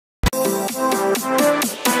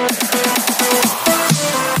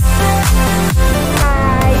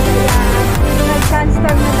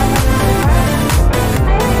Nag-sandstorm na naman.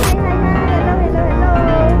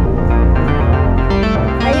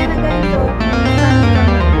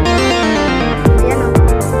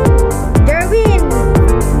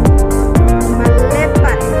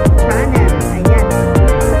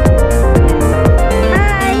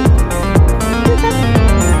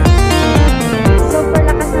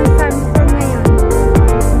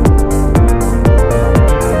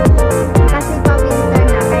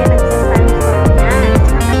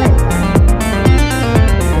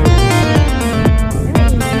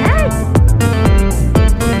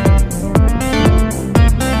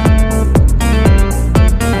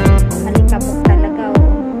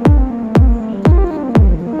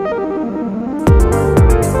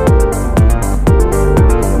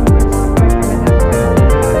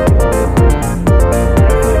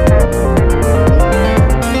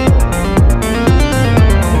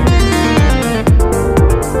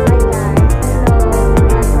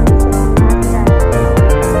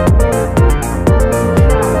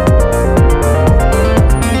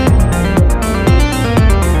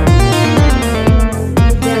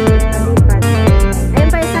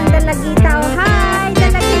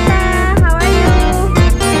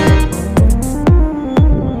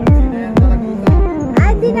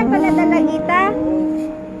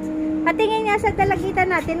 Patingin nga sa dalagita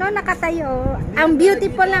natin, oh, nakatayo. Ang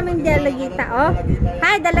beautiful naming dalagita, oh.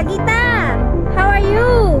 Hi, dalagita! How are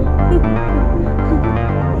you?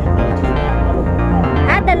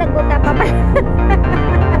 Dalaguta pa pala.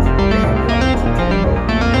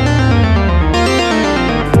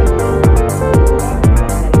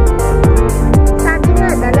 Sabi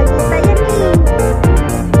nga, dalagita yan eh.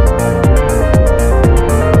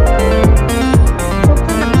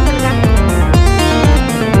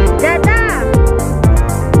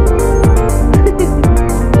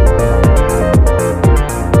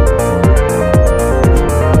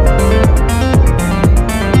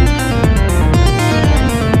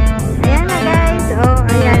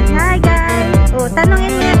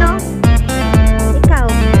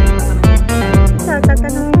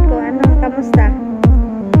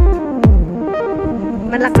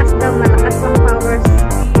 Malakas daw, malakas pang powers.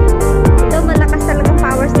 Ito, malakas talagang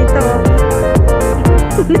powers dito.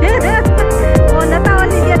 Oh, natawa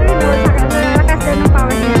si Jerry, no? Malakas daw ng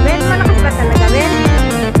powers niya. Ben, malakas ba talaga, Ben?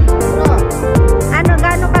 Ano,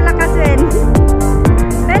 gaano kalakas, Ben?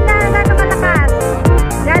 Ben, gaano kalakas?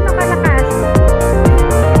 Gaano kalakas?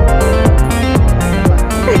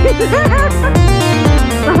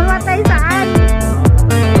 Mamatay saan?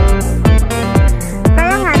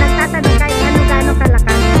 Kaya nga, nagtatanong kahit ano gaano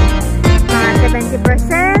kalakas. Mga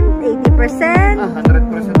 70%, 80%,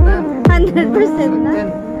 100% na. 100% na.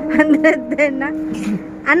 110 na.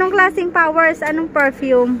 Anong klaseng powers? Anong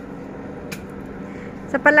perfume?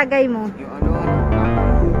 Sa palagay mo? Yung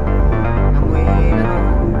amoy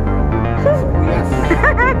sibuyas.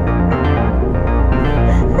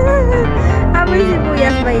 Amoy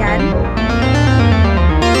sibuyas ba yan?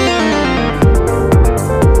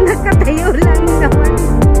 Nakatayo lang naman.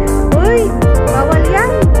 Uy, bawal yan.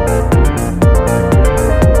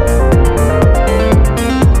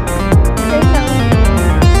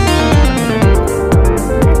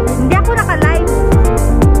 Hindi ako naka-live.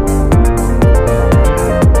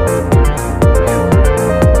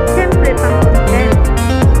 Siyempre, pang content.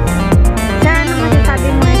 Siya, ano masasabi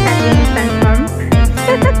mo yung sa ating SANDSTORM?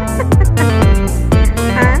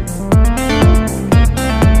 Ha?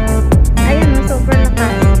 Ayan, super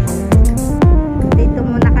lakas. Dito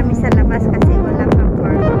muna kami sa labas kasi wala kang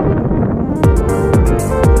curfew.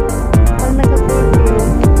 Pag nag-curfew,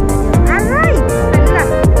 aray! Hala!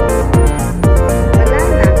 Wala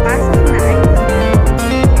na, pasok na ay.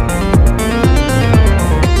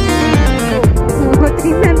 Oh,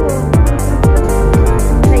 tingnan mo.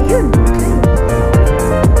 Ayun.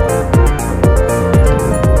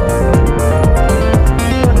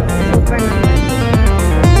 Super naman.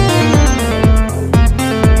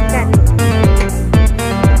 Ganit.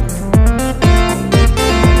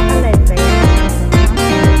 Alay ba yan?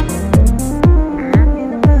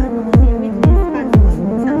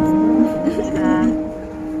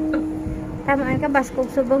 Tamaan ka bas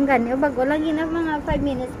kung subong gani o bago lang yun ang mga 5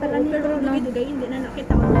 minutes pa lang nito, no? Hindi na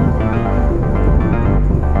nakita ko.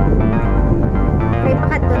 Kay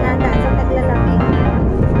pakat ko na daan sa taglalamig.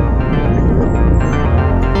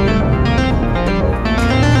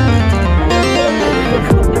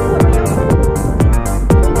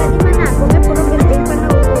 Hindi ka di man ako, may puro building pa na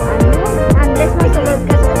upuan mo. Unless masulod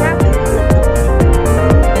ka sa lap.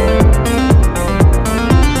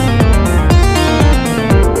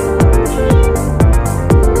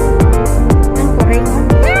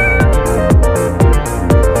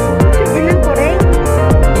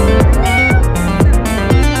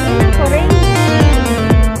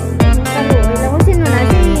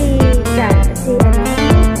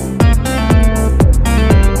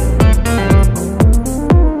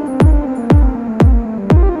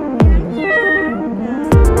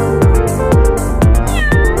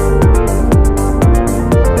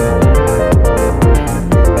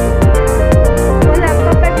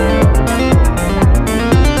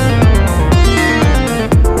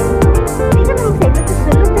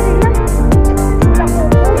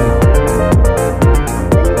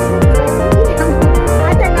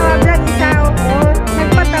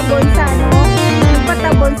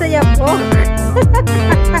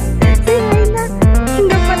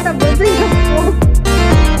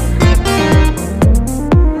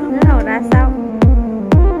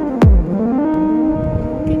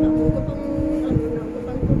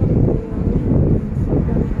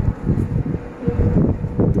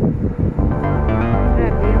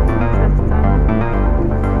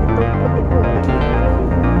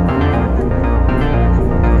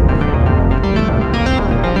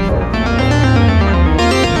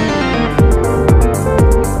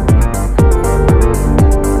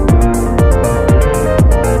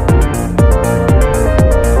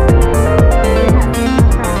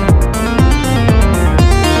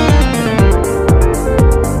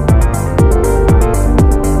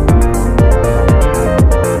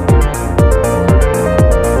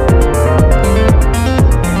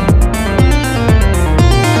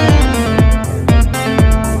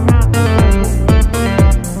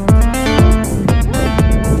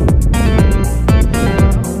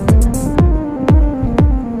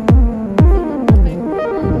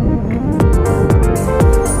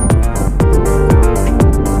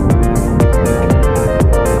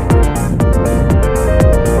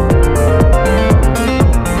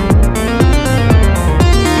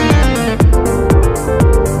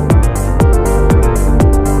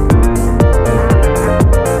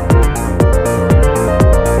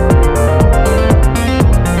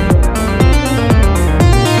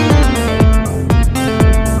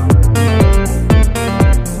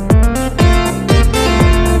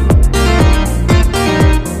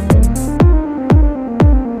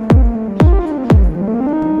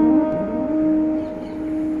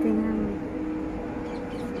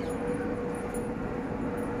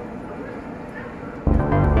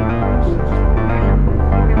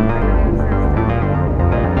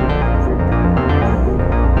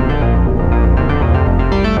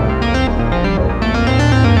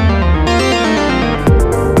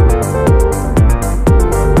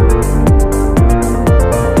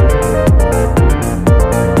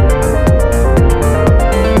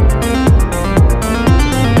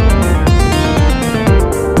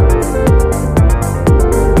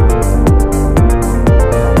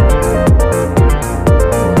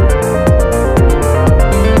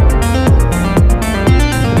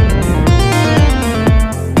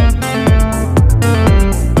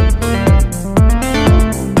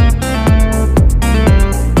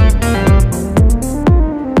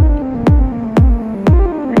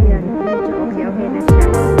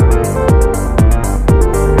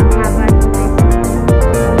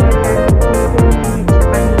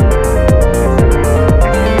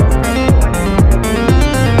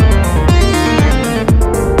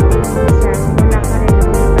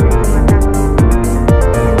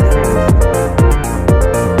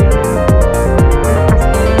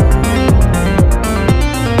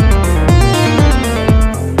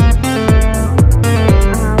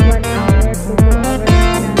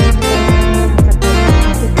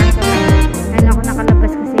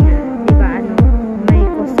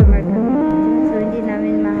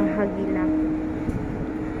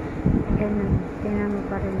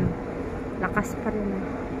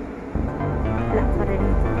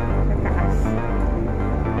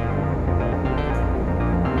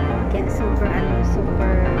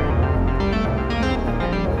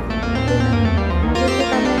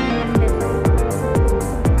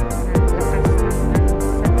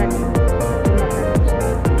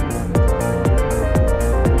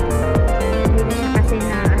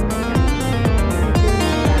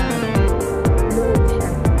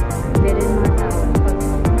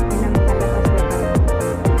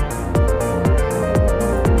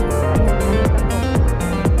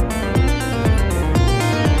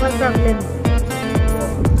 problem.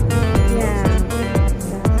 Yeah.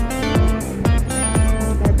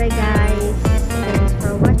 Bye-bye guys. Thanks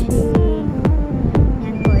for watching.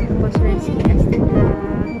 Yan po, ito po si Renzkie.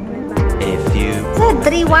 Bye-bye. A few. So,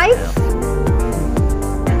 3 wife?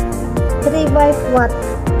 3 wife what?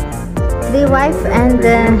 3 wife and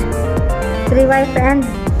 3 wife and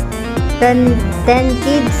 10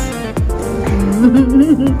 kids.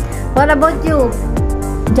 What about you?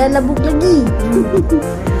 Jalabog lagi.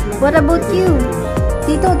 What about you?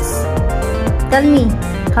 Titots, tell me,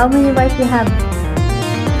 how many wives you have?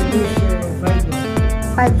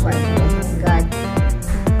 5 wives. God.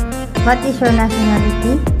 What is your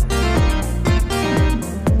nationality?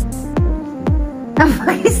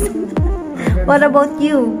 What about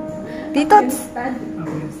you? Titots?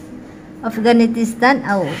 Afghanistan.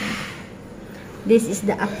 Oh. This is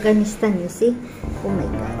the Afghanistan, you see? Oh my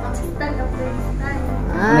God.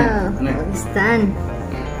 Ah, Afghanistan.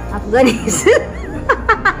 Afghanistan.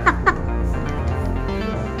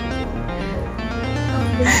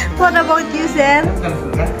 What about you, sir?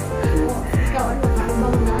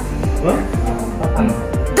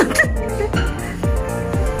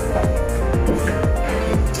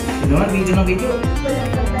 Video.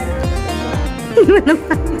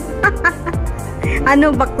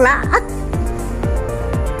 Ano bakla?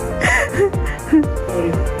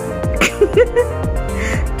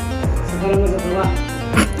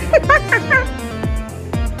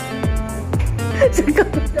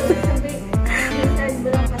 Sekarang sa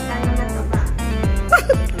baba.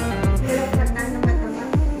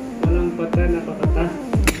 Walang pata na pakata.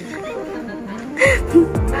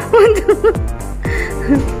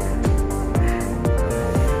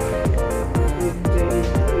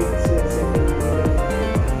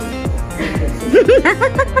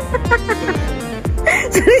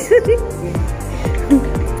 Sorry.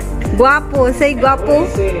 Guapo, say guapo.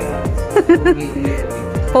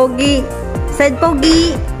 Pogi. Said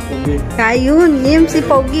Pogi. Kayun, yun si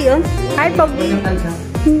Pogi, oh. Hi, Pogi.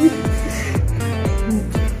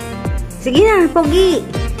 Sige na, Pogi.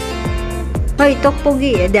 Hoy, talk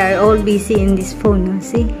Pogi. They are all busy in this phone, no?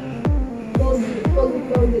 See?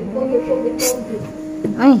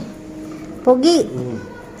 Ay, Pogi.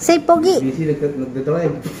 Say Pogi. Busy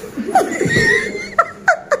nagdadrive.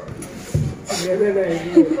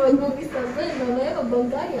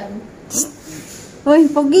 Hoy,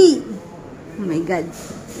 Pogi. Oh my God.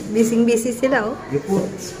 Busy sila, oh.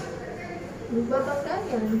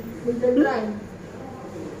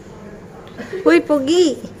 Hoy,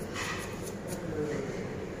 Pogi.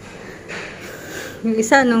 Yung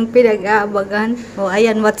isa nung pinag-aabagan. Oh,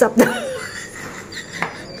 ayan, WhatsApp daw.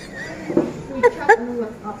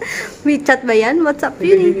 WeChat ba yan? WhatsApp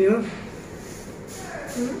yun.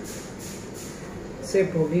 Say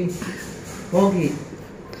Pogi. Pogi.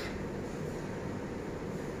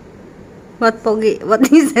 What Pogi? What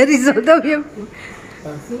is the result of your...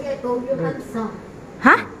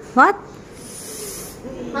 Huh? What?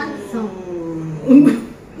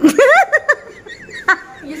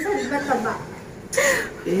 You said bataba.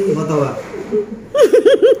 Bataba.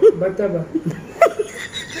 Bataba.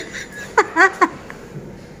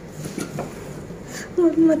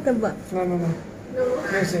 What mataba? No.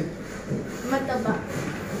 Message. Mataba.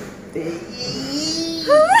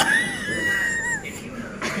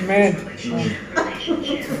 Mad.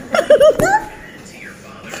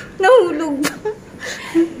 Nahulog.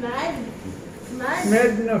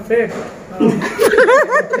 Mad na fake.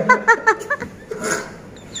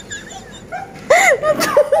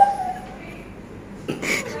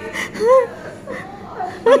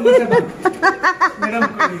 Meron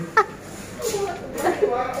ko